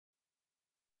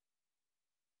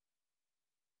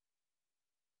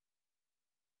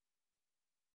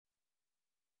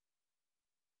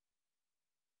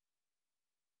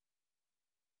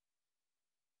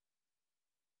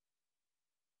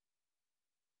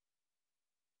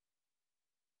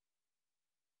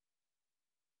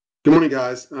Good morning,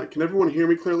 guys. Can everyone hear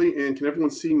me clearly? And can everyone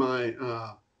see my,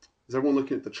 is everyone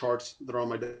looking at the charts that are on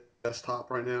my desktop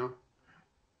right now?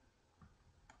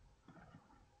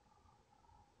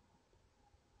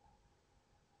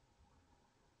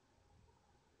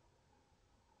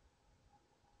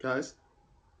 Guys,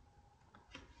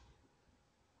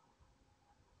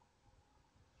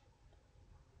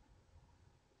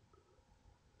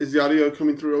 is the audio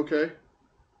coming through okay?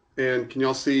 And can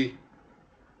y'all see?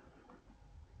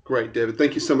 Great, David.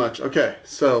 Thank you so much. Okay,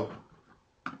 so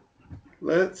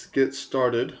let's get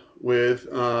started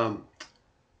with kind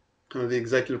of the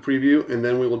executive preview, and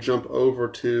then we will jump over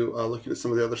to looking at some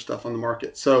of the other stuff on the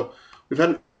market. So we've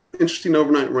had an interesting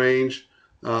overnight range.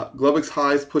 Globex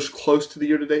highs pushed close to the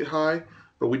year-to-date high,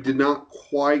 but we did not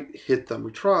quite hit them.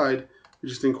 We tried, we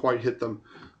just didn't quite hit them.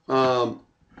 Let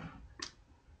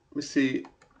me see.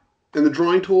 And the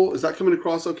drawing tool, is that coming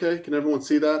across okay? Can everyone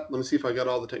see that? Let me see if I got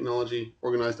all the technology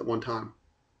organized at one time.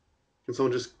 Can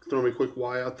someone just throw me a quick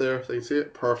Y out there if they can see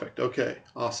it? Perfect. Okay,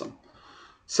 awesome.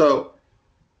 So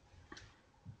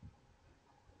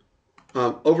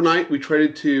overnight, we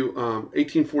traded to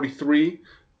 1843.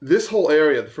 This whole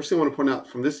area, the first thing I want to point out,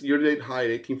 from this year-to-date high at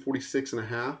 1846 and a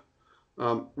half,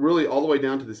 really all the way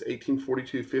down to this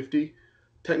 1842.50,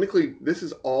 technically this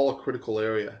is all a critical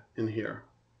area in here,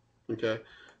 okay?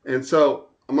 And so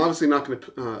I'm obviously not going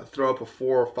to throw up a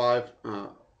 4 or 5,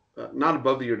 not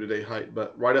above the year-to-date height,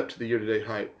 but right up to the year-to-date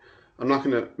height. I'm not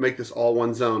going to make this all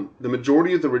one zone. The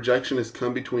majority of the rejection has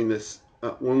come between this,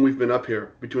 when we've been up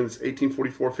here, between this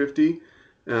 1844.50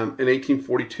 and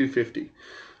 1842.50,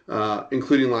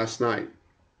 including last night.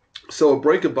 So a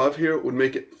break above here would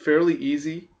make it fairly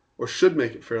easy, or should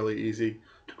make it fairly easy,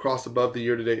 to cross above the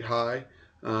year-to-date high.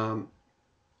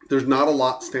 There's not a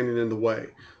lot standing in the way.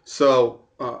 So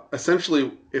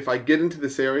essentially, if I get into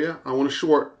this area, I want to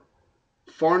short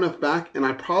far enough back, and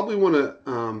I probably want to,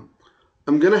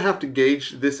 I'm going to have to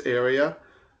gauge this area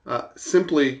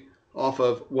simply off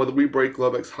of whether we break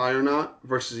Globex high or not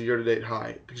versus a year-to-date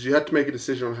high, because you have to make a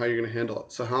decision on how you're going to handle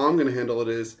it. So how I'm going to handle it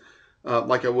is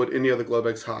like I would any other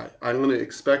Globex high. I'm going to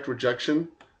expect rejection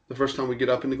the first time we get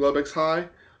up into Globex high,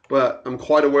 but I'm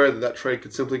quite aware that that trade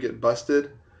could simply get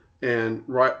busted and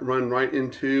run right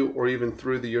into or even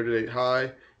through the year-to-date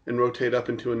high and rotate up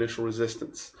into initial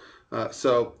resistance.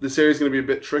 So this area is going to be a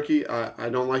bit tricky. I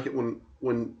don't like it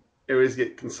when areas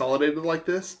get consolidated like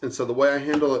this. And so the way I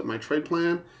handle it in my trade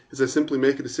plan is I simply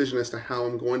make a decision as to how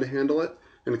I'm going to handle it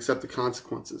and accept the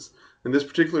consequences. In this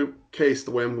particular case,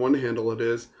 the way I'm going to handle it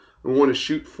is I'm going to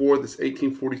shoot for this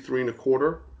 1843 and a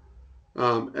quarter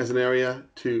as an area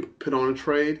to put on a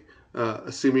trade,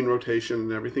 assuming rotation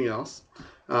and everything else.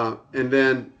 And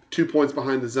then 2 points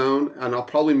behind the zone, and I'll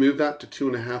probably move that to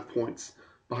 2.5 points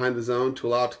behind the zone to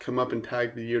allow it to come up and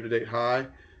tag the year-to-date high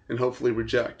and hopefully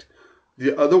reject.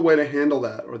 The other way to handle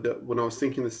that, or when I was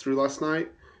thinking this through last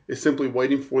night, is simply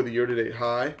waiting for the year-to-date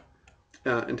high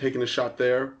and taking a shot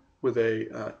there with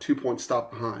a 2-point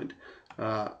stop behind.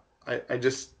 I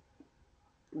just,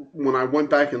 when I went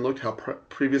back and looked how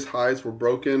previous highs were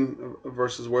broken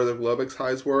versus where the Globex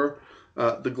highs were,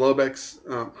 the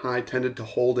Globex high tended to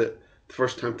hold it the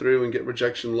first time through and get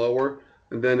rejection lower,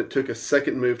 and then it took a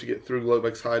second move to get through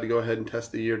Globex high to go ahead and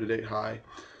test the year-to-date high.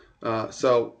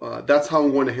 So that's how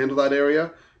I'm going to handle that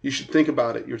area. You should think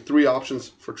about it. Your 3 options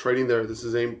for trading there, this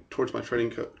is aimed towards my trading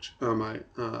coach, my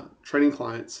trading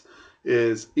clients,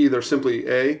 is either simply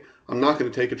A, I'm not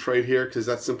going to take a trade here because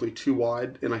that's simply too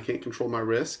wide and I can't control my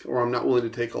risk, or I'm not willing to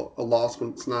take a loss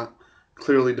when it's not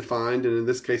clearly defined, and in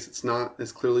this case it's not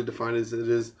as clearly defined as it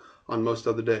is on most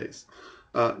other days.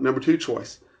 Number 2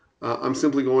 choice, I'm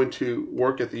simply going to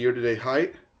work at the year-to-date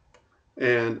height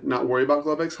and not worry about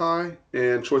Globex high.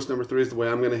 And choice number 3 is the way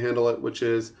I'm going to handle it, which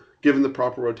is given the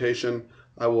proper rotation,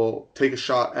 I will take a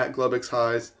shot at Globex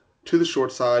highs to the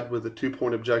short side with a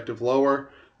 2-point objective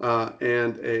lower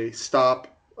and a stop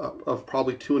of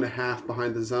probably 2.5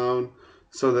 behind the zone,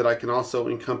 so that I can also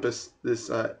encompass this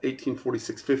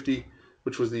 1846.50,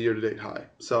 which was the year-to-date high.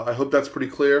 So I hope that's pretty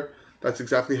clear. That's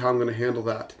exactly how I'm going to handle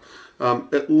that.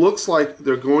 It looks like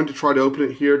they're going to try to open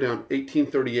it here down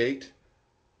 1838,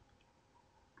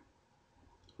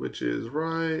 which is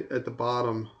right at the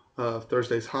bottom of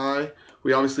Thursday's high.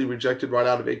 We obviously rejected right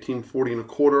out of 1840 and a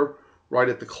quarter, right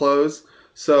at the close.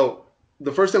 So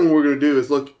the first thing we're going to do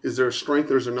is look, is there strength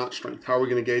or is there not strength? How are we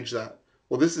going to gauge that?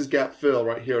 Well, this is gap fill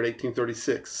right here at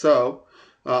 1836. So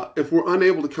if we're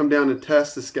unable to come down and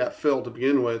test this gap fill to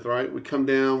begin with, right, we come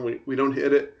down, we don't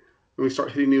hit it, and we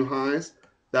start hitting new highs,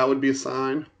 that would be a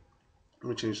sign. Let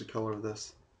me change the color of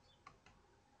this.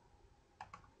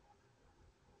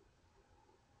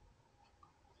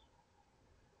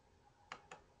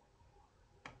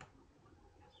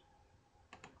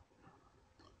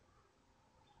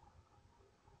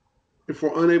 If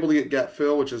we're unable to get gap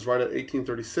fill, which is right at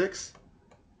 1836,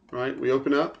 right, we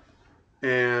open up,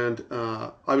 and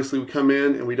obviously we come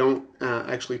in and we don't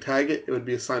actually tag it. It would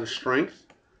be a sign of strength.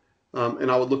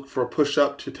 And I would look for a push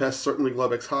up to test certainly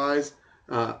Globex highs,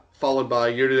 followed by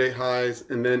year-to-date highs,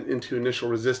 and then into initial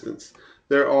resistance.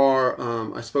 There are,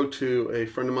 I spoke to a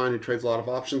friend of mine who trades a lot of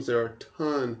options. There are a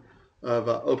ton of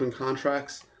open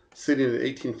contracts sitting at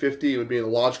 1850. It would be a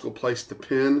logical place to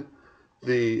pin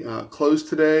the close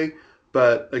today.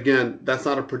 But again, that's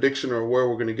not a prediction or where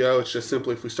we're going to go. It's just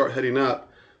simply if we start heading up,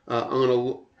 that's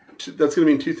going to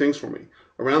mean two things for me.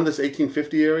 Around this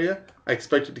 1850 area, I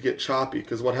expect it to get choppy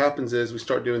because what happens is we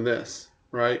start doing this,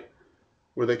 right?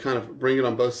 Where they kind of bring it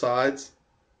on both sides.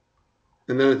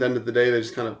 And then at the end of the day, they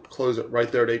just kind of close it right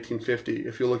there at 1850.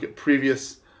 If you look at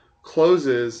previous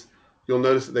closes, you'll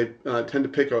notice that they tend to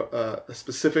pick a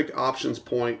specific options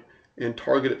point and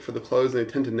target it for the close, and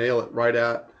they tend to nail it right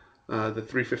at the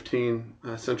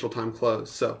 3:15 Central Time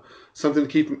close. So something to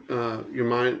keep your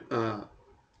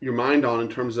mind on in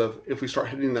terms of if we start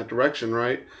heading in that direction,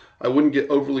 right? I wouldn't get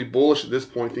overly bullish at this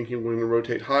point thinking we're going to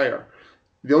rotate higher.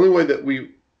 The only way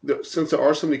that since there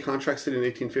are so many contracts sitting in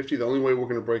 1850, the only way we're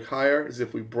going to break higher is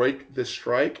if we break this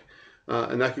strike,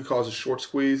 and that could cause a short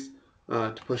squeeze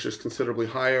to push us considerably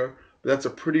higher. But that's a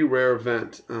pretty rare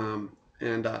event, and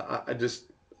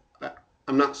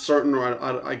I'm not certain, or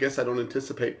I guess I don't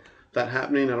anticipate that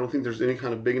happening. I don't think there's any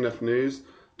kind of big enough news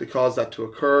to cause that to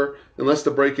occur, unless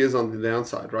the break is on the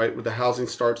downside, right? With the housing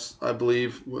starts, I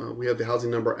believe we have the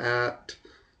housing number at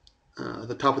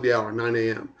the top of the hour, 9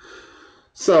 a.m.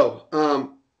 So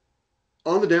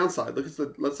on the downside, let's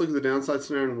look at the downside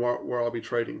scenario and where I'll be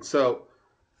trading. So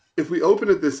if we open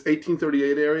at this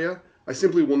 1838 area, I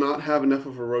simply will not have enough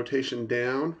of a rotation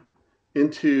down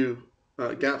into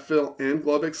gap fill and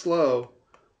Globex low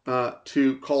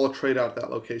to call a trade out at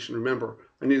that location. Remember,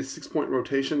 I need a 6-point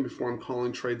rotation before I'm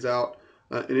calling trades out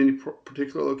in any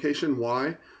particular location.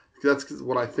 Why? Because that's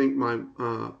what I think my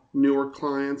newer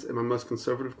clients and my most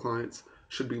conservative clients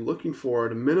should be looking for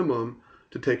at a minimum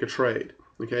to take a trade.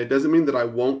 Okay, it doesn't mean that I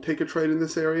won't take a trade in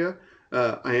this area.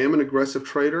 I am an aggressive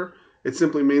trader. It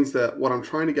simply means that what I'm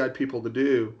trying to guide people to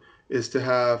do is to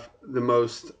have the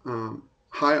most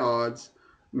high odds,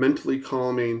 mentally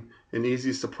calming, and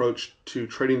easiest approach to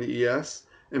trading the ES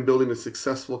and building a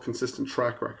successful, consistent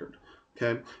track record.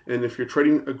 Okay, and if you're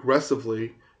trading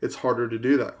aggressively, it's harder to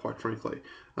do that, quite frankly.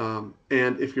 And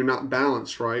if you're not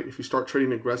balanced, right? If you start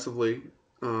trading aggressively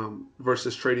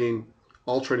versus trading,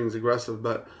 all trading is aggressive,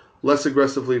 but less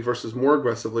aggressively versus more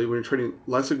aggressively, when you're trading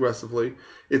less aggressively,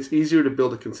 it's easier to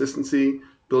build a consistency,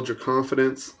 build your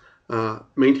confidence,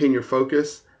 maintain your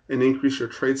focus, and increase your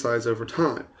trade size over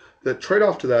time. The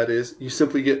trade-off to that is you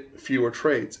simply get fewer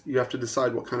trades. You have to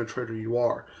decide what kind of trader you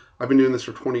are. I've been doing this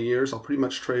for 20 years. I'll pretty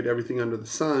much trade everything under the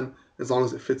sun as long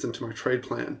as it fits into my trade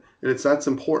plan. And that's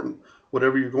important.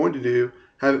 Whatever you're going to do,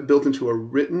 have it built into a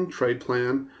written trade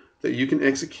plan that you can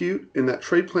execute, and that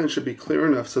trade plan should be clear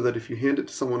enough so that if you hand it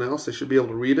to someone else, they should be able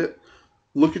to read it,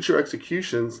 look at your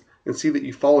executions, and see that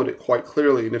you followed it quite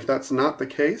clearly. And if that's not the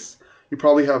case, you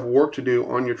probably have work to do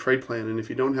on your trade plan. And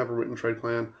if you don't have a written trade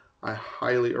plan, I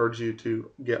highly urge you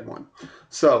to get one.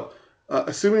 So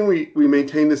assuming we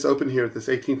maintain this open here at this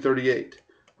 1838,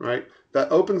 right?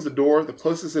 That opens the door. The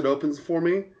closest it opens for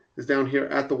me is down here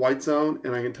at the white zone,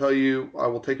 and I can tell you I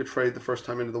will take a trade the first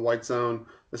time into the white zone,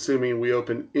 assuming we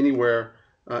open anywhere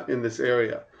in this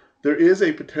area. There is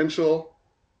a potential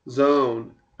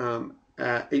zone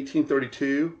at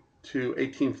 1832 to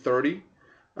 1830.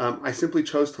 I simply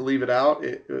chose to leave it out.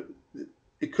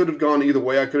 It could have gone either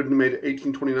way. I could have made it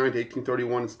 1829 to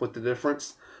 1831 and split the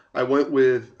difference. I went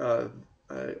with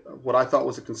what I thought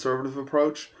was a conservative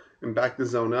approach and backed the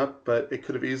zone up, but it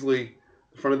could have easily,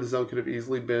 the front of the zone could have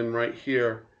easily been right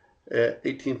here at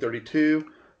 1832.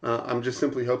 I'm just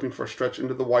simply hoping for a stretch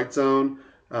into the white zone.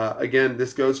 Again,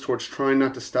 this goes towards trying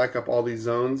not to stack up all these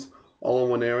zones all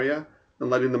in one area and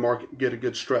letting the market get a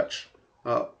good stretch.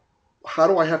 How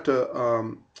do I have to,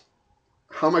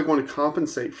 how am I going to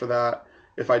compensate for that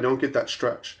if I don't get that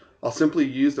stretch? I'll simply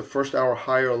use the first hour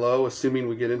high or low, assuming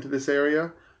we get into this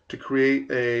area, to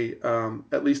create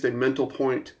at least a mental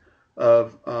point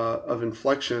of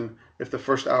inflection. If the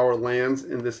first hour lands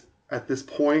at this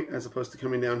point, as opposed to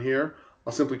coming down here,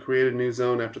 I'll simply create a new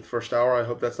zone after the first hour. I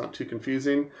hope that's not too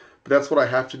confusing, but that's what I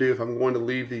have to do if I'm going to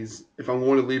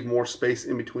leave more space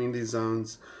in between these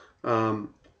zones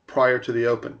prior to the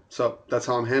open. So that's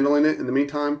how I'm handling it. In the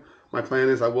meantime, my plan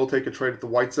is I will take a trade at the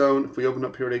white zone. If we open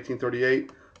up here at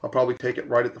 1838, I'll probably take it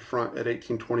right at the front at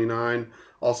 1829.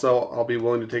 Also, I'll be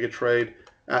willing to take a trade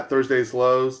at Thursday's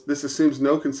lows. This assumes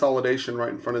no consolidation right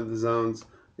in front of the zones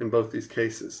in both these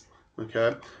cases.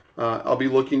 Okay, I'll be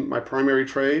looking, my primary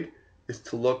trade is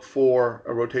to look for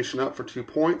a rotation up for 2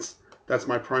 points. That's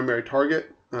my primary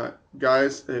target.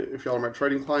 Guys, if y'all are my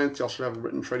trading clients, y'all should have a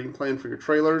written trading plan for your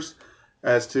trailers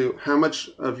as to how much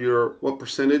of what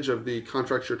percentage of the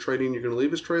contracts you're trading you're going to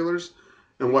leave as trailers,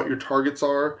 and what your targets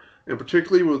are, and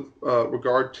particularly with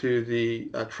regard to the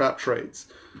trap trades.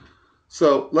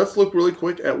 So let's look really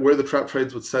quick at where the trap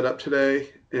trades would set up today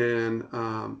in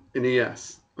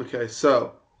ES. Okay,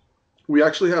 so we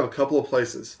actually have a couple of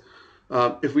places.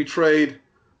 If we trade,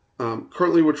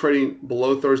 currently we're trading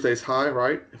below Thursday's high,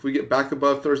 right? If we get back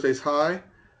above Thursday's high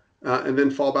and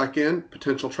then fall back in,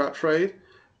 potential trap trade.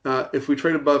 If we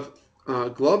trade above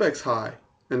Globex high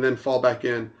and then fall back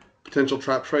in, potential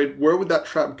trap trade. Where would that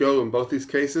trap go in both these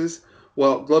cases?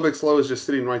 Well, Globex low is just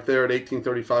sitting right there at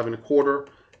 1835 and a quarter.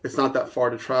 It's not that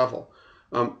far to travel.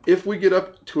 If we get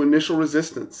up to initial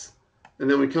resistance and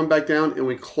then we come back down and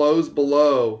we close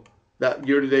below that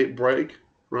year-to-date break,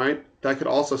 right? That could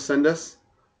also send us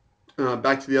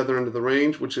back to the other end of the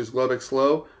range, which is Globex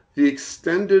low. The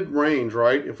extended range,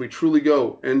 right, if we truly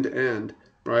go end to end,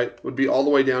 right, would be all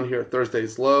the way down here at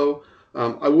Thursday's low.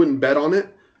 I wouldn't bet on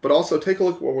it, but also take a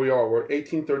look at where we are. We're at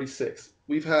 1836.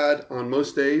 We've had on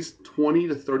most days 20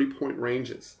 to 30 point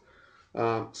ranges.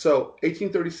 So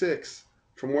 1836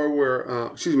 from where we're,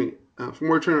 from where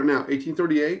we're turning right now,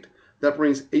 1838. That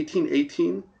brings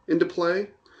 1818 into play.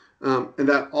 And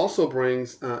that also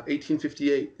brings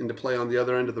 1858 into play on the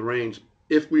other end of the range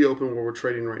if we open where we're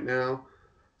trading right now.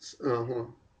 Hold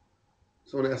on.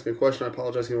 Someone asked me a question. I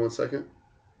apologize. Give me 1 second.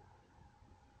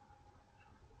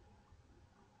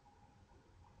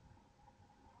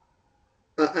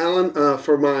 Alan,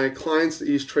 for my clients that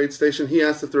use TradeStation, he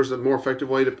asked if there's a more effective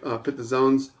way to put the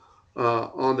zones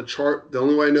on the chart. The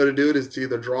only way I know to do it is to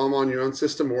either draw them on your own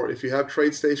system, or if you have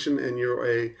TradeStation and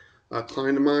you're a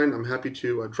client of mine, I'm happy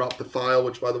to drop the file,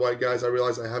 which, by the way, guys, I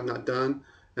realize I have not done,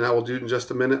 and I will do it in just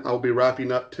a minute. I'll be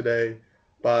wrapping up today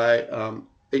by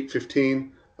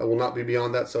 8:15. I will not be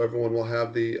beyond that, so everyone will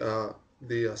have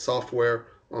the software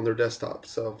on their desktop.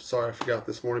 So sorry I forgot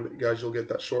this morning, but you guys, you'll get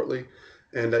that shortly.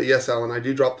 And yes, Alan, I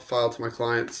do drop the file to my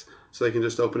clients so they can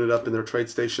just open it up in their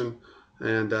TradeStation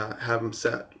and have them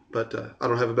set. But I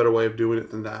don't have a better way of doing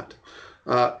it than that.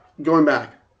 Going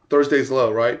back, Thursday's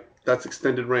low, right? That's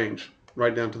extended range,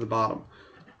 right down to the bottom.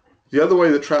 The other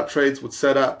way that trap trades would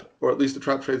set up, or at least the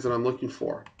trap trades that I'm looking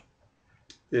for,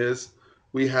 is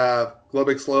we have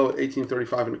Globex low at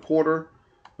 1835 and a quarter.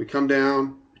 We come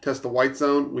down, test the white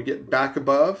zone, we get back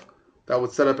above. That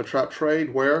would set up a trap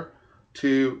trade where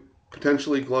to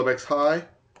potentially Globex high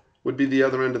would be the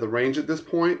other end of the range at this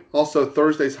point. Also,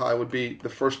 Thursday's high would be the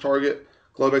first target.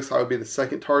 Globex high would be the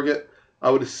second target. I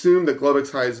would assume that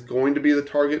Globex high is going to be the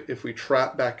target if we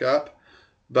trap back up,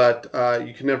 but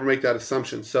you can never make that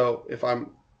assumption. So if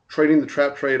I'm trading the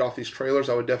trap trade off these trailers,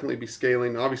 I would definitely be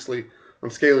scaling. Obviously,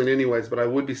 I'm scaling anyways, but I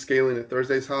would be scaling at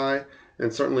Thursday's high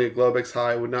and certainly at Globex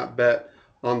high. I would not bet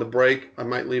on the break. I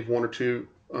might leave one or two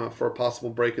for a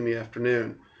possible break in the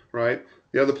afternoon, right?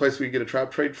 The other place we get a trap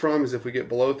trade from is if we get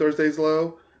below Thursday's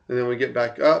low and then we get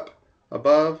back up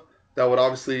above. That would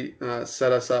obviously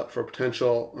set us up for a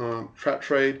potential trap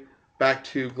trade back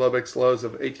to Globex lows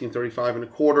of 1835 and a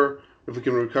quarter. If we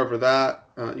can recover that,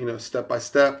 step by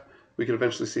step, we could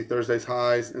eventually see Thursday's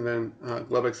highs and then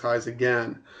Globex highs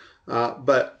again.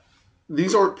 But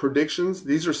these aren't predictions.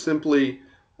 These are simply,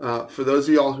 for those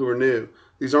of y'all who are new,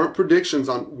 these aren't predictions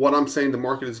on what I'm saying the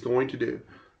market is going to do.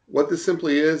 What this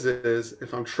simply is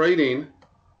if I'm trading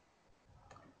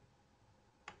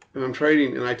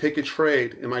and I take a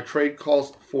trade and my trade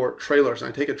calls for trailers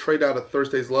and I take a trade out of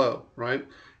Thursday's low, right?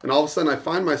 And all of a sudden I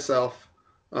find myself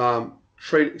let's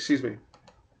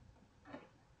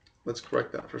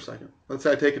correct that for a second. Let's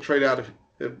say I take a trade out.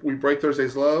 If we break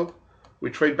Thursday's low, we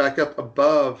trade back up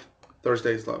above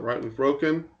Thursday's low, right? We've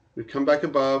broken, we've come back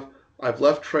above. I've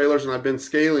left trailers and I've been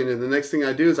scaling, and the next thing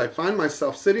I do is I find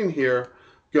myself sitting here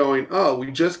going, oh,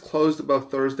 we just closed above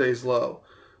Thursday's low.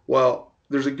 Well,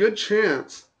 there's a good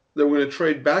chance that we're going to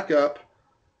trade back up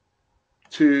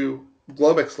to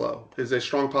Globex low is a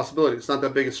strong possibility. It's not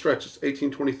that big a stretch. It's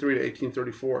 1823 to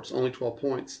 1834. It's only 12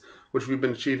 points, which we've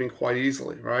been achieving quite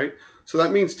easily, right? So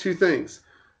that means two things.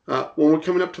 When we're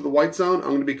coming up to the white zone, I'm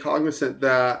going to be cognizant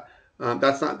that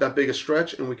that's not that big a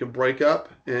stretch, and we can break up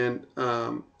and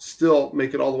still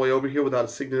make it all the way over here without a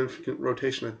significant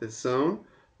rotation at this zone,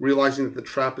 realizing that the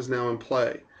trap is now in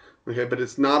play. Okay, but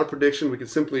it's not a prediction. We can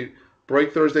simply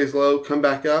break Thursday's low, come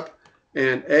back up,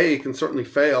 and it can certainly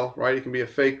fail, right? It can be a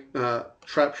fake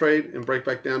trap trade and break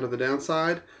back down to the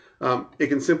downside. It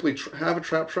can simply have a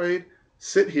trap trade,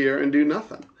 sit here, and do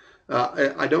nothing.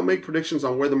 I don't make predictions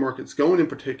on where the market's going in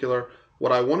particular.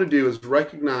 What I want to do is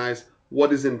recognize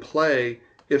what is in play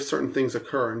if certain things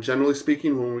occur. And generally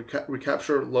speaking, when we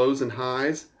recapture lows and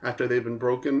highs after they've been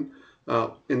broken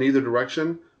in either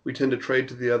direction, we tend to trade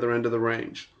to the other end of the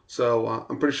range. So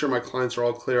I'm pretty sure my clients are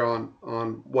all clear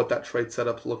on what that trade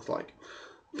setup looks like.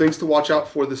 Things to watch out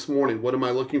for this morning. What am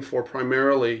I looking for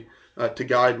primarily to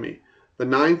guide me? The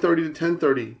 9:30 to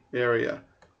 10:30 area.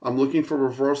 I'm looking for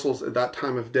reversals at that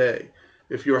time of day.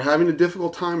 If you're having a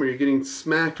difficult time or you're getting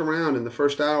smacked around in the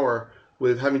first hour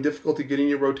with having difficulty getting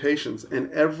your rotations,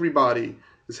 and everybody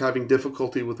is having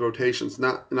difficulty with rotations,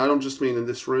 and I don't just mean in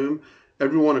this room,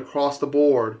 everyone across the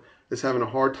board is having a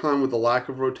hard time with the lack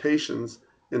of rotations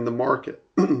in the market.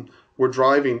 We're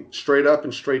driving straight up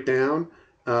and straight down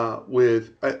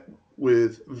with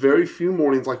very few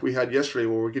mornings like we had yesterday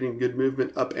where we're getting good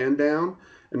movement up and down.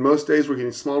 And most days we're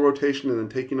getting small rotation and then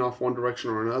taking off one direction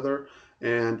or another.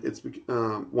 And it's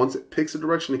once it picks a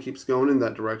direction, it keeps going in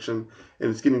that direction, and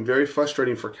it's getting very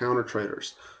frustrating for counter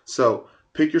traders. So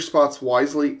pick your spots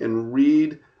wisely and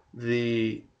read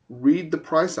the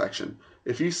price action.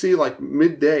 If you see like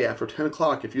midday after 10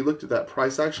 o'clock, if you looked at that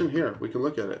price action here, we can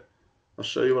look at it. I'll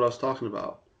show you what I was talking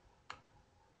about.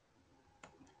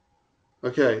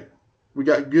 Okay, we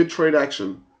got good trade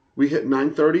action. We hit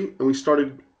 9:30 and we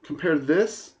started compare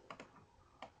this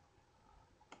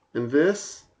and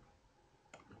this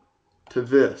to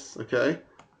this, okay?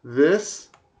 This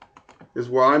is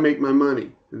where I make my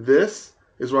money. This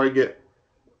is where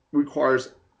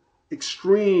requires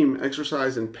extreme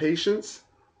exercise and patience,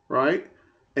 right?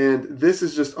 And this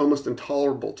is just almost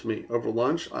intolerable to me over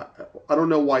lunch. I don't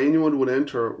know why anyone would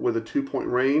enter with a 2-point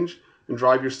range and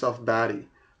drive yourself batty.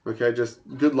 Okay, just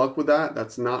good luck with that.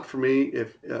 That's not for me.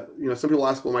 If some people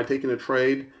ask, well, am I taking a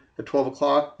trade at 12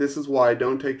 o'clock? This is why I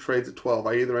don't take trades at 12.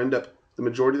 I either end up the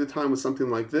majority of the time with something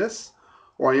like this,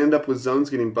 or I end up with zones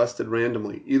getting busted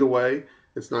randomly. Either way,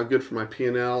 it's not good for my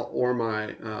P&L or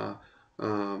my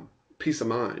peace of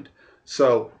mind.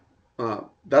 So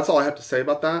that's all I have to say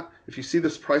about that. If you see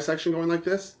this price action going like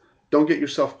this, don't get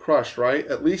yourself crushed, right?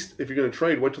 At least if you're going to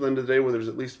trade, wait till the end of the day where there's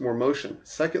at least more motion.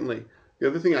 Secondly, the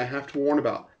other thing I have to warn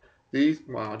about,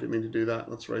 wow, I didn't mean to do that.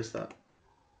 Let's erase that.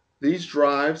 These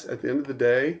drives, at the end of the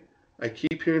day, I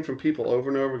keep hearing from people over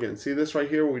and over again. See this right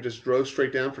here where we just drove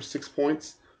straight down for 6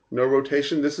 points? No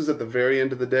rotation. This is at the very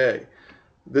end of the day.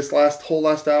 This whole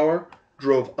last hour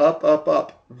drove up, up,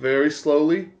 up very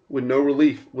slowly with no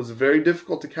relief. It was very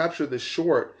difficult to capture this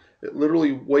short. It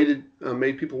literally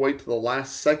made people wait to the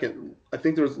last second. I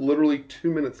think there was literally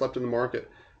 2 minutes left in the market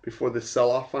before this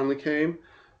sell-off finally came.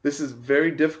 This is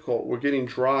very difficult. We're getting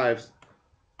drives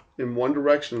in one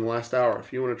direction in the last hour.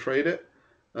 If you want to trade it,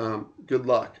 good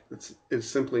luck. It's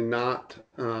simply not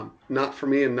for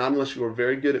me, and not unless you are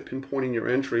very good at pinpointing your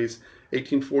entries.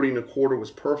 1840 and a quarter was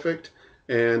perfect,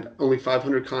 and only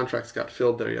 500 contracts got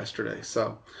filled there yesterday.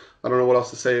 So I don't know what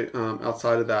else to say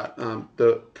outside of that.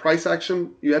 The price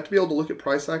action, you have to be able to look at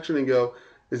price action and go,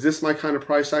 is this my kind of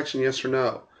price action, yes or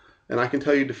no? And I can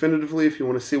tell you definitively, if you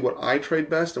want to see what I trade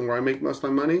best and where I make most of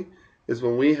my money, is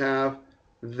when we have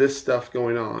this stuff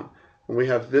going on. When we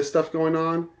have this stuff going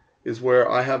on is where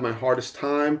I have my hardest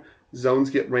time. Zones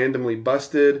get randomly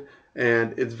busted,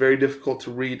 and it's very difficult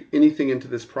to read anything into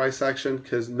this price action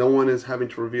because no one is having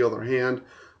to reveal their hand,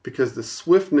 because the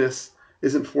swiftness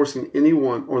isn't forcing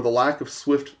anyone, or the lack of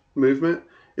swift movement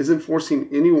isn't forcing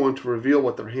anyone to reveal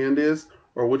what their hand is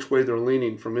or which way they're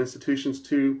leaning, from institutions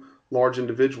to large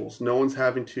individuals. No one's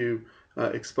having to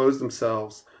expose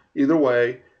themselves either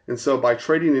way. And so by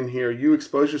trading in here, you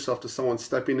expose yourself to someone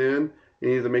stepping in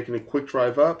and either making a quick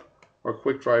drive up or a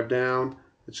quick drive down.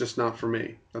 It's just not for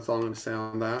me. That's all I'm going to say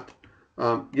on that.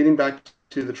 Getting back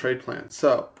to the trade plan.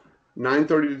 So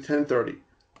 9:30 to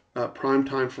 10:30, prime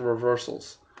time for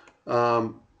reversals.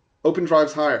 Open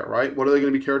drives higher, right? What are they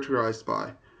going to be characterized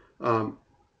by?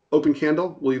 Open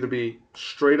candle will either be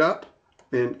straight up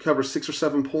and cover 6 or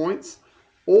 7 points,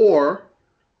 or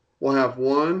we'll have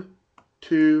 1,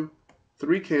 2,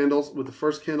 3 candles, with the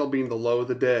first candle being the low of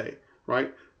the day,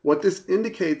 right? What this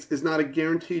indicates is not a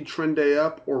guaranteed trend day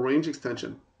up or range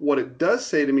extension. What it does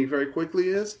say to me very quickly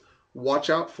is, watch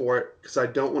out for it, because I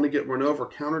don't want to get run over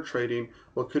counter trading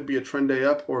what could be a trend day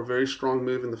up or a very strong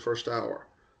move in the first hour.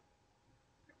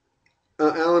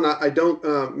 Alan, I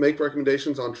don't make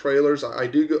recommendations on trailers. I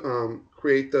do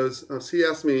create those. So he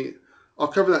asked me, I'll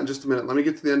cover that in just a minute. Let me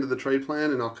get to the end of the trade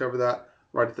plan, and I'll cover that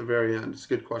right at the very end. It's a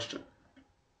good question.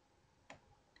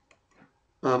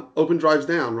 Open drives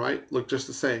down, right? Look just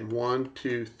the same. 1,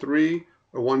 2, 3,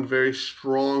 or one very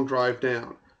strong drive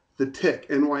down. The tick,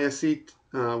 NYSE,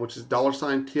 which is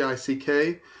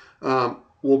 $TICK,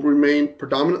 will remain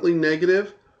predominantly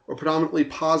negative or predominantly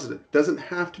positive. Doesn't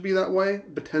have to be that way,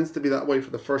 but tends to be that way for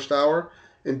the first hour,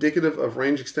 indicative of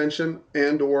range extension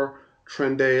and or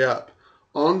trend day up.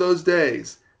 On those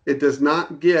days, it does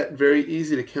not get very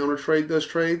easy to counter trade those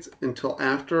trades until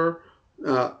after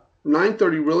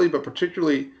 9:30 really, but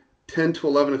particularly 10 to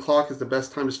 11 o'clock is the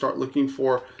best time to start looking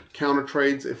for counter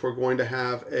trades if we're going to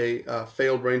have a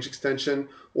failed range extension,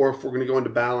 or if we're going to go into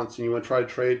balance and you want to try to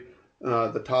trade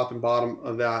the top and bottom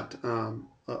of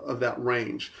that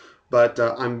range. But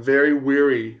I'm very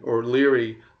weary or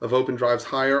leery of open drives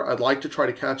higher. I'd like to try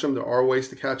to catch them. There are ways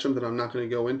to catch them that I'm not going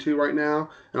to go into right now,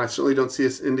 and I certainly don't see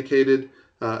us indicated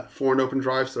for an open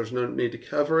drive, so there's no need to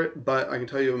cover it. But I can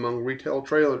tell you, among retail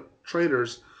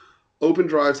traders, open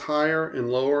drives higher and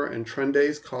lower and trend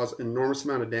days cause enormous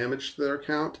amount of damage to their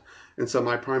account. And so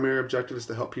my primary objective is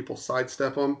to help people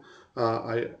sidestep them.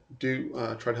 I do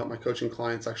try to help my coaching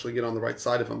clients actually get on the right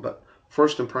side of them. But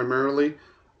first and primarily,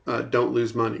 don't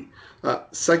lose money.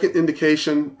 Second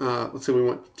indication, let's say we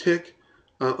want tick.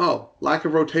 Lack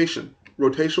of rotation.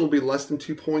 Rotation will be less than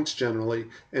 2 points generally,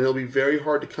 and it'll be very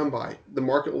hard to come by. The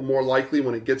market will more likely,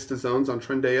 when it gets to zones on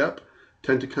trend day up,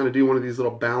 tend to kind of do one of these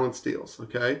little balance deals,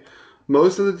 okay?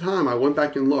 Most of the time, I went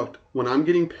back and looked. When I'm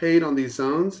getting paid on these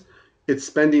zones, it's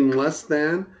spending less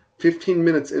than 15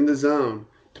 minutes in the zone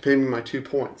to pay me my 2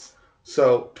 points.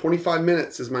 So 25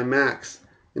 minutes is my max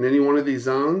in any one of these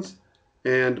zones.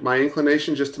 And my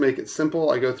inclination, just to make it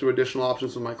simple, I go through additional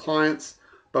options with my clients.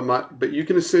 But you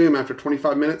can assume after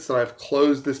 25 minutes that I've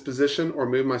closed this position or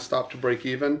moved my stop to break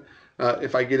even.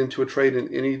 If I get into a trade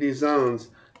in any of these zones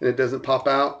and it doesn't pop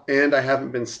out, and I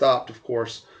haven't been stopped, of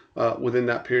course, within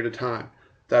that period of time.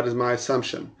 That is my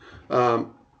assumption.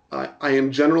 I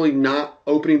am generally not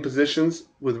opening positions,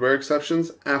 with rare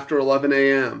exceptions, after 11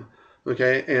 a.m.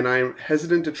 Okay, and I am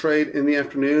hesitant to trade in the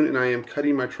afternoon, and I am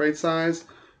cutting my trade size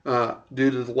due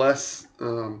to the less, I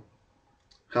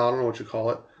don't know what you call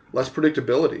it, less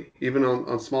predictability, even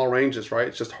on small ranges, right?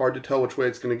 It's just hard to tell which way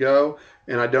it's going to go,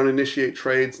 and I don't initiate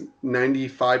trades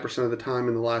 95% of the time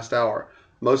in the last hour.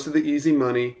 Most of the easy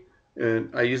money, and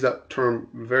I use that term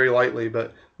very lightly,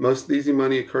 but most of the easy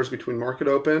money occurs between market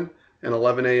open and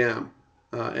 11 a.m.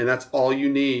 And that's all you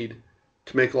need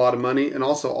to make a lot of money, and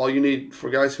also all you need for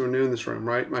guys who are new in this room,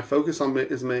 right? My focus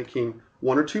is making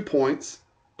 1 or 2 points,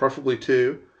 preferably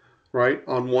 2, right,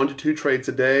 on 1 to 2 trades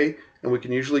a day, and we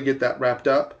can usually get that wrapped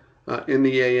up in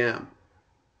the AM.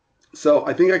 So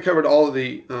I think I covered all of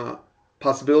the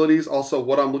possibilities, also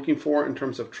what I'm looking for in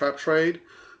terms of trap trade.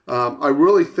 I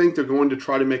really think they're going to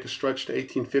try to make a stretch to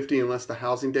 1850 unless the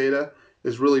housing data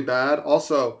is really bad.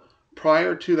 Also,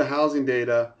 prior to the housing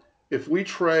data, if we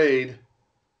trade,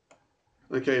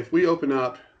 okay, if we open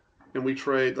up and we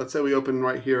trade, let's say we open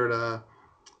right here at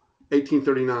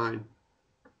 1839,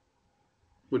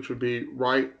 which would be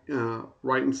right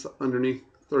underneath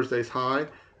Thursday's high,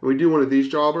 and we do one of these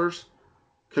jobbers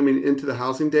coming into the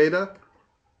housing data,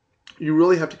 you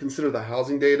really have to consider the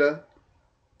housing data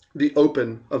the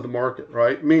open of the market,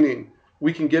 right? Meaning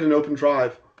we can get an open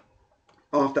drive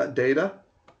off that data.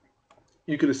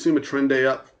 You could assume a trend day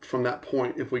up from that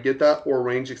point if we get that, or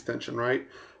range extension, right?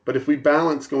 But if we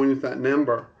balance going into that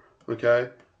number, okay,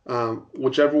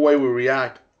 whichever way we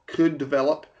react could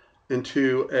develop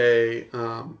into a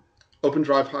open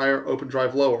drive higher, open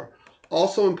drive lower.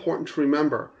 Also important to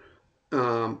remember,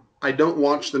 I don't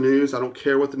watch the news. I don't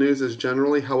care what the news is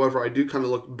generally. However, I do kind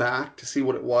of look back to see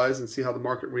what it was and see how the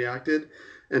market reacted.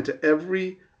 And to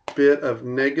every bit of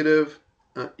negative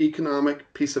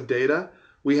economic piece of data,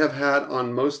 we have had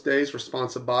on most days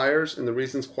responsive buyers, and the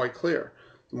reason's quite clear.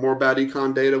 The more bad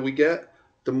econ data we get,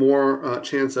 the more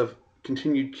chance of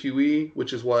continued QE,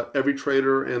 which is what every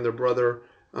trader and their brother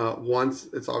wants.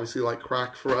 It's obviously like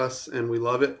crack for us, and we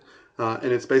love it.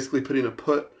 And it's basically putting a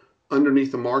put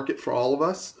underneath the market for all of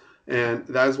us. And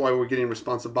that is why we're getting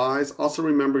responsive buys. Also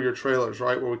remember your trailers,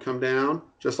 right? Where we come down,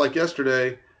 just like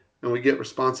yesterday, and we get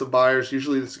responsive buyers.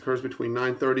 Usually this occurs between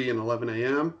 9:30 and 11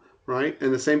 a.m., right?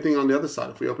 And the same thing on the other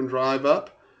side. If we open drive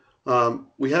up,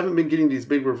 we haven't been getting these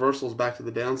big reversals back to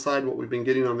the downside. What we've been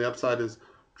getting on the upside is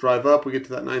drive up. We get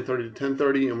to that 9:30 to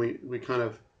 10:30, and we kind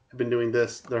of have been doing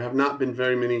this. There have not been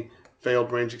very many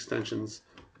failed range extensions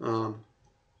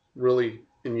really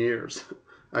in years.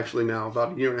 Actually now,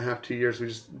 about a year and a half, 2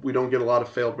 years, we don't get a lot of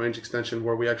failed range extension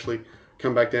where we actually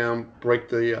come back down, break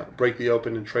the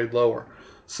open, and trade lower.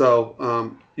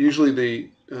 So usually the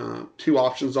two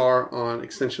options are on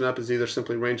extension up is either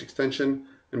simply range extension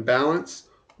and balance,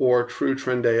 or true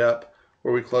trend day up,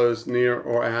 where we close near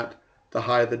or at the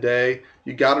high of the day.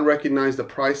 You got to recognize the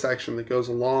price action that goes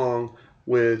along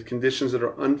with conditions that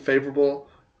are unfavorable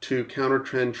to counter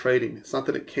trend trading. It's not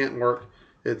that it can't work.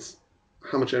 It's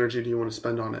how much energy do you want to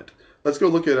spend on it. Let's go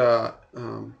look at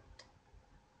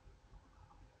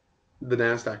the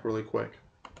NASDAQ really quick.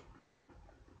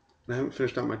 I haven't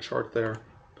finished out my chart there,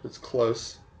 but it's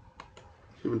close.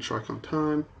 Even strike on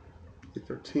time.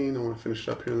 8:13. I want to finish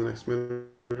it up here in the next minute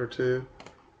or two.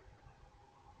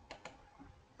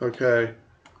 Okay.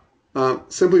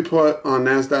 Simply put, on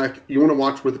NASDAQ, you want to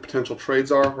watch where the potential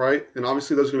trades are, right? And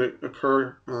obviously those are going to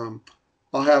occur.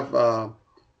 I'll have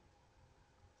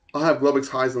Globex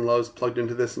highs and lows plugged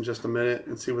into this in just a minute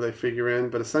and see where they figure in.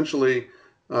 But essentially,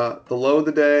 the low of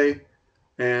the day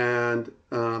and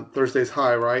Thursday's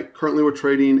high, right? Currently, we're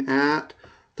trading at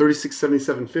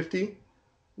 36.7750,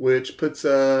 which puts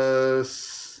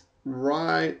us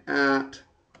right at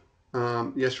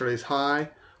yesterday's high.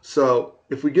 So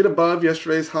if we get above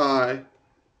yesterday's high,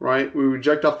 right, we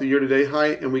reject off the year-to-date high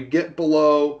and we get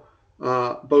below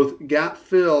both gap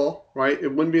fill, right? It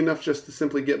wouldn't be enough just to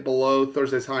simply get below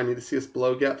Thursday's high. I need to see us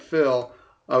below gap fill.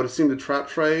 I would assume the trap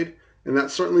trade, and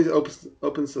that certainly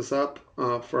opens us up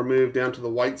for a move down to the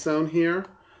white zone here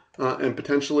and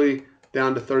potentially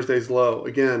down to Thursday's low.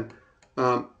 Again,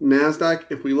 NASDAQ,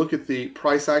 if we look at the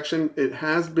price action, it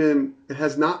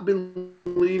has not been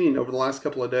leading over the last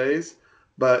couple of days.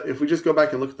 But if we just go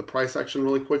back and look at the price action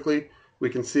really quickly, we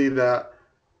can see that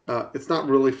it's not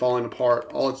really falling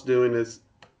apart. All it's doing is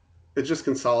it's just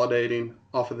consolidating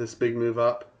off of this big move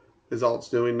up is all it's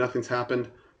doing. Nothing's happened.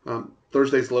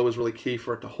 Thursday's low is really key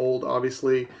for it to hold,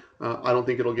 obviously. I don't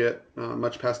think it'll get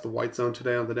much past the white zone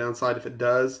today on the downside. If it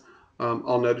does,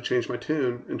 I'll know to change my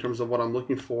tune in terms of what I'm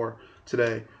looking for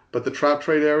today. But the trap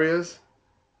trade areas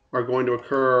are going to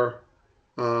occur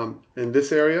in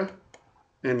this area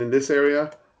and in this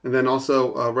area. And then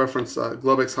also reference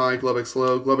Globex high, Globex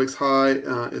low. Globex high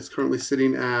is currently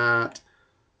sitting at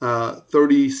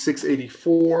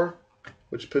 36.84,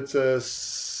 which puts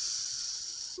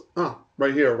us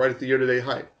right here, right at the year-to-date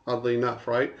height, oddly enough,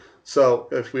 right? So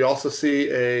if we also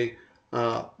see a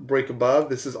break above,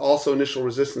 this is also initial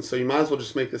resistance. So you might as well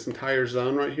just make this entire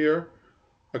zone right here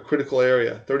a critical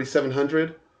area,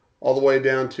 3,700 all the way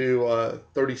down to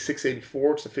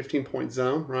 36.84. It's a 15-point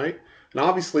zone, right? And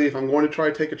obviously, if I'm going to try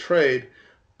to take a trade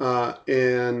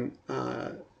in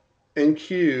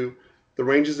NQ, the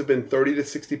ranges have been 30 to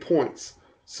 60 points.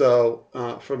 So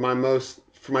for my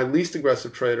least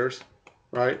aggressive traders,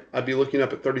 right, I'd be looking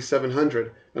up at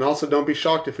 3,700. And also, don't be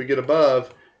shocked if we get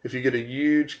above. If you get a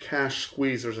huge cash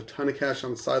squeeze, there's a ton of cash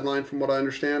on the sideline, from what I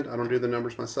understand. I don't do the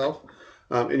numbers myself.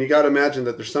 And you got to imagine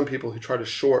that there's some people who try to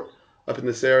short up in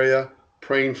this area,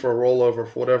 praying for a rollover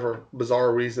for whatever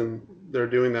bizarre reason they're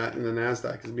doing that in the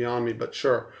NASDAQ is beyond me. But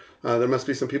sure, there must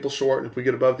be some people short. And if we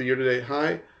get above the year-to-date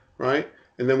high, right,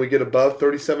 and then we get above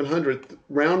 3,700,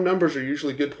 round numbers are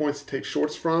usually good points to take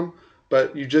shorts from.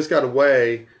 But you just got to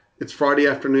weigh. It's Friday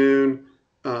afternoon.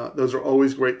 Those are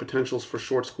always great potentials for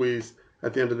short squeeze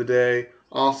at the end of the day.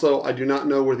 Also, I do not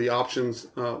know where the options,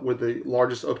 where the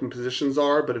largest open positions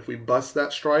are, but if we bust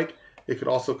that strike, it could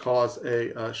also cause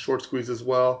a short squeeze as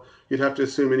well. You'd have to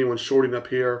assume anyone shorting up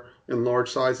here in large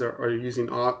size are using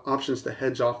options to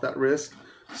hedge off that risk.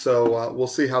 So we'll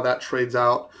see how that trades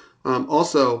out.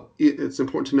 Also, it's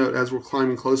important to note as we're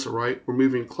climbing closer, right, we're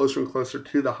moving closer and closer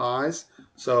to the highs.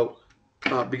 So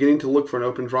beginning to look for an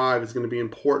open drive is going to be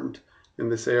important in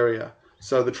this area.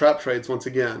 So the trap trades, once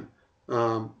again,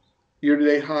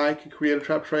 year-to-date high could create a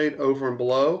trap trade over and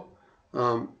below.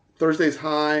 Thursday's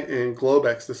high and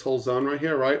Globex, this whole zone right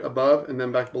here, right above and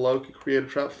then back below, could create a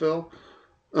trap fill,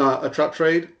 a trap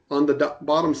trade. On the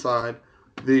bottom side,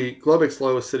 the Globex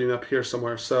low is sitting up here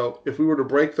somewhere. So if we were to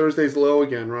break Thursday's low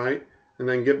again, right, and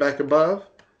then get back above,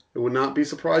 it would not be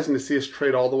surprising to see us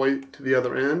trade all the way to the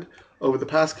other end. Over the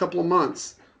past couple of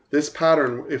months, this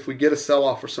pattern, if we get a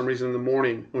sell-off for some reason in the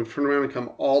morning, and we turn around and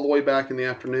come all the way back in the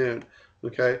afternoon,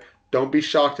 okay, don't be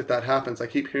shocked if that happens. I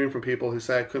keep hearing from people who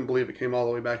say, I couldn't believe it came all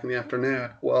the way back in the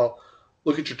afternoon. Well,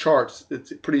 look at your charts.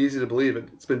 It's pretty easy to believe it.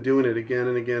 It's been doing it again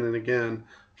and again and again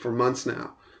for months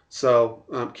now.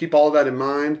 So keep all of that in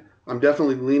mind. I'm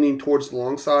definitely leaning towards the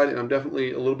long side, and I'm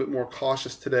definitely a little bit more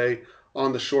cautious today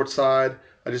on the short side.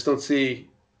 I just don't see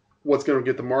what's going to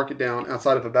get the market down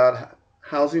outside of a bad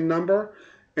housing number.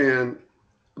 And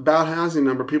bad housing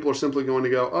number, people are simply going to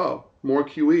go, oh, more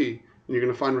QE. And you're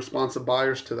going to find responsive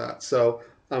buyers to that. So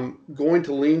I'm going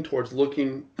to lean towards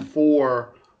looking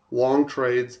for long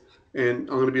trades, and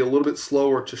I'm going to be a little bit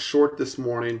slower to short this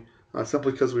morning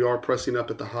simply because we are pressing up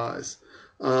at the highs.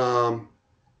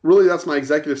 Really, that's my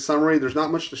executive summary. There's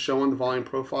not much to show on the volume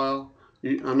profile.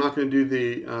 I'm not going to do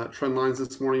the trend lines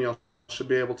this morning. You should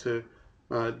be able to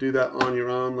do that on your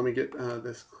own. Let me get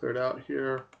this cleared out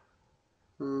here.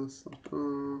 Okay,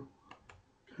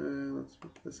 let's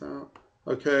work this out.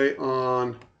 Okay,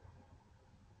 on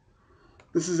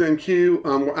this is NQ.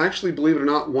 We're actually, believe it or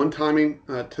not, one timing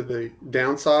to the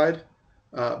downside,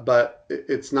 but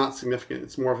it's not significant.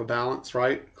 It's more of a balance,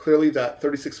 right? Clearly that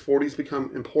 3640 has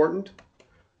become important.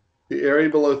 The area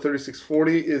below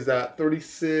 3640 is that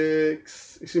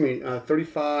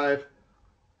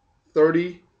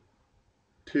 3530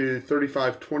 to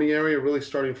 3520 area, really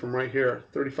starting from right here,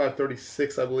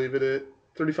 3536, I believe it is,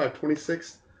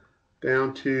 3526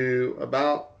 down to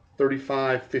about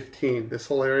 3515, this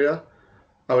whole area.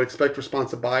 I would expect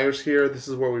responsive buyers here. This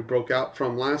is where we broke out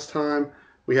from last time.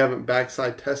 We haven't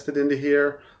backside tested into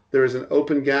here. There is an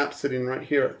open gap sitting right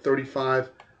here at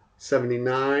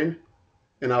 3579,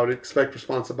 and I would expect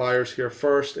responsive buyers here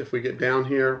first. If we get down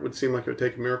here, it would seem like it would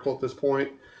take a miracle at this point.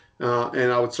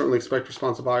 And I would certainly expect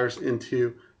responsive buyers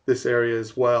into this area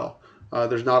as well.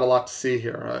 There's not a lot to see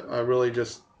here. I really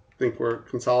just think we're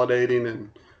consolidating, and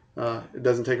it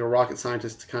doesn't take a rocket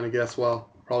scientist to kind of guess, well,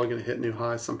 probably going to hit new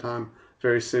highs sometime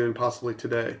very soon, possibly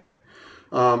today.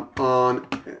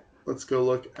 Let's go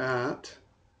look at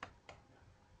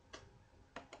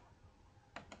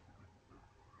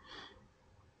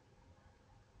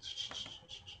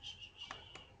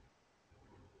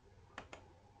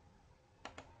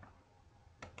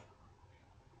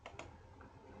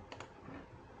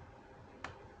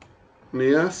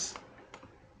NES.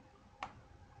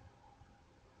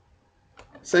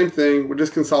 Same thing. We're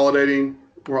just consolidating.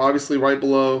 We're obviously right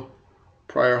below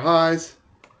prior highs.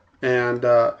 And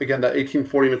again, that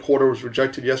 1840.25 was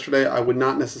rejected yesterday. I would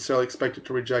not necessarily expect it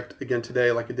to reject again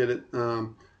today like it did it.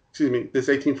 This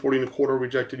 1840.25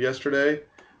 rejected yesterday.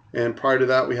 And prior to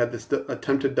that, we had this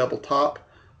attempted double top.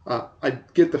 I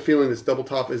get the feeling this double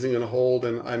top isn't going to hold,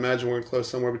 and I imagine we're going to close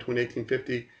somewhere between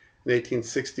 1850 and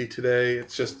 1860 today.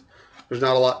 It's just, there's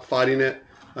not a lot fighting it.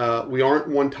 We aren't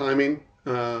one timing.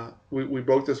 We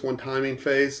broke this one timing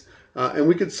phase. And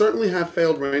we could certainly have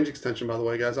failed range extension, by the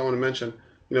way, guys. I want to mention,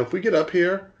 if we get up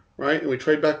here, right, and we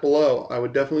trade back below, I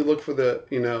would definitely look for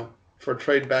for a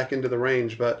trade back into the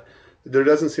range. But there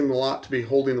doesn't seem a lot to be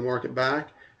holding the market back,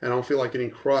 and I don't feel like getting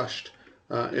crushed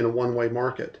in a one-way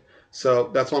market. So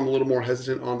that's why I'm a little more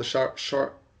hesitant on the short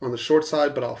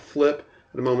side, but I'll flip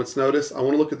at a moment's notice. I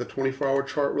want to look at the 24-hour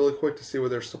chart really quick to see where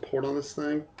there's support on this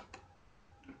thing.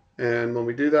 And when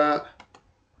we do that,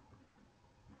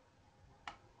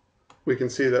 we can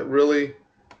see that really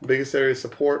the biggest area of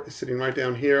support is sitting right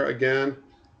down here again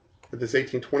at this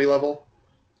 1820 level.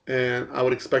 And I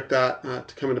would expect that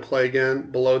to come into play again.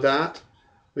 Below that,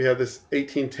 we have this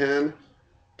 1810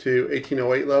 to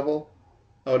 1808 level.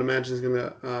 I would imagine is going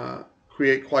to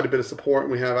create quite a bit of support.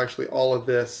 And we have actually all of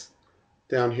this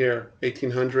down here,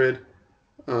 1800,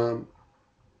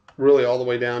 really all the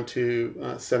way down to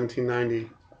 1790.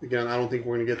 Again, I don't think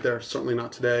we're going to get there, certainly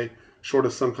not today, short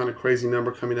of some kind of crazy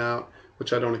number coming out,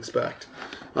 which I don't expect.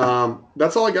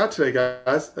 That's all I got today,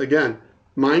 guys. Again,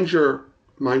 mind your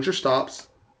stops.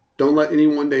 Don't let any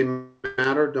one day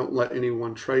matter. Don't let any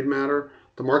one trade matter.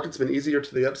 The market's been easier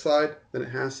to the upside than it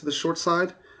has to the short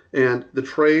side. And the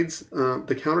trades,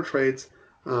 the counter trades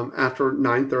after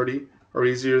 9:30 are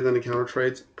easier than the counter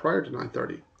trades prior to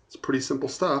 9:30. It's pretty simple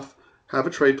stuff. Have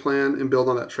a trade plan and build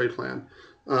on that trade plan.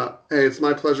 Hey, it's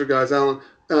my pleasure, guys. Alan,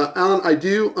 I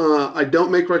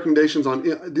don't make recommendations on,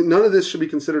 none of this should be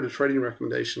considered a trading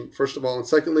recommendation, first of all. And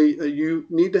secondly, you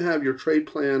need to have your trade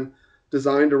plan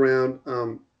designed around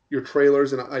your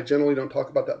trailers. And I generally don't talk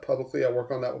about that publicly. I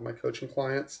work on that with my coaching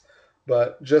clients.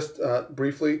 But just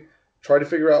briefly, try to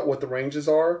figure out what the ranges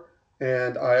are.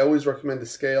 And I always recommend to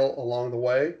scale along the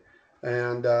way.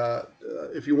 And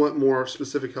if you want more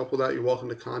specific help with that, you're welcome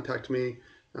to contact me.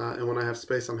 And when I have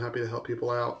space, I'm happy to help people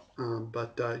out.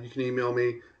 But you can email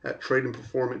me at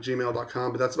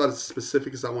tradeandperform@gmail.com. But that's about as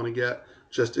specific as I want to get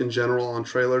just in general on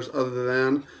trailers. Other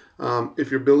than if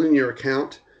you're building your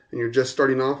account and you're just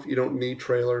starting off, you don't need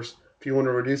trailers. If you want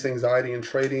to reduce anxiety in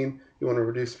trading, you want to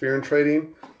reduce fear in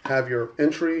trading, have your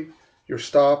entry, your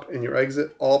stop, and your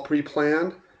exit all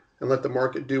pre-planned, and let the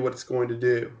market do what it's going to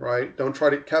do, right? Don't try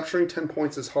to, capturing 10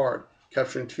 points is hard.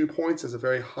 Capturing 2 points is a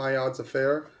very high odds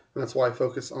affair, and that's why I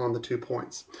focus on the 2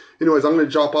 points. Anyways, I'm going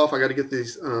to drop off. I got to get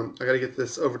these. I got to get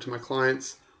this over to my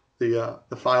clients, the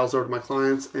files over to my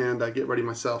clients, and get ready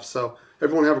myself. So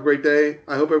everyone have a great day.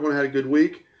 I hope everyone had a good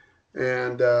week,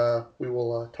 and we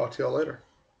will talk to y'all later.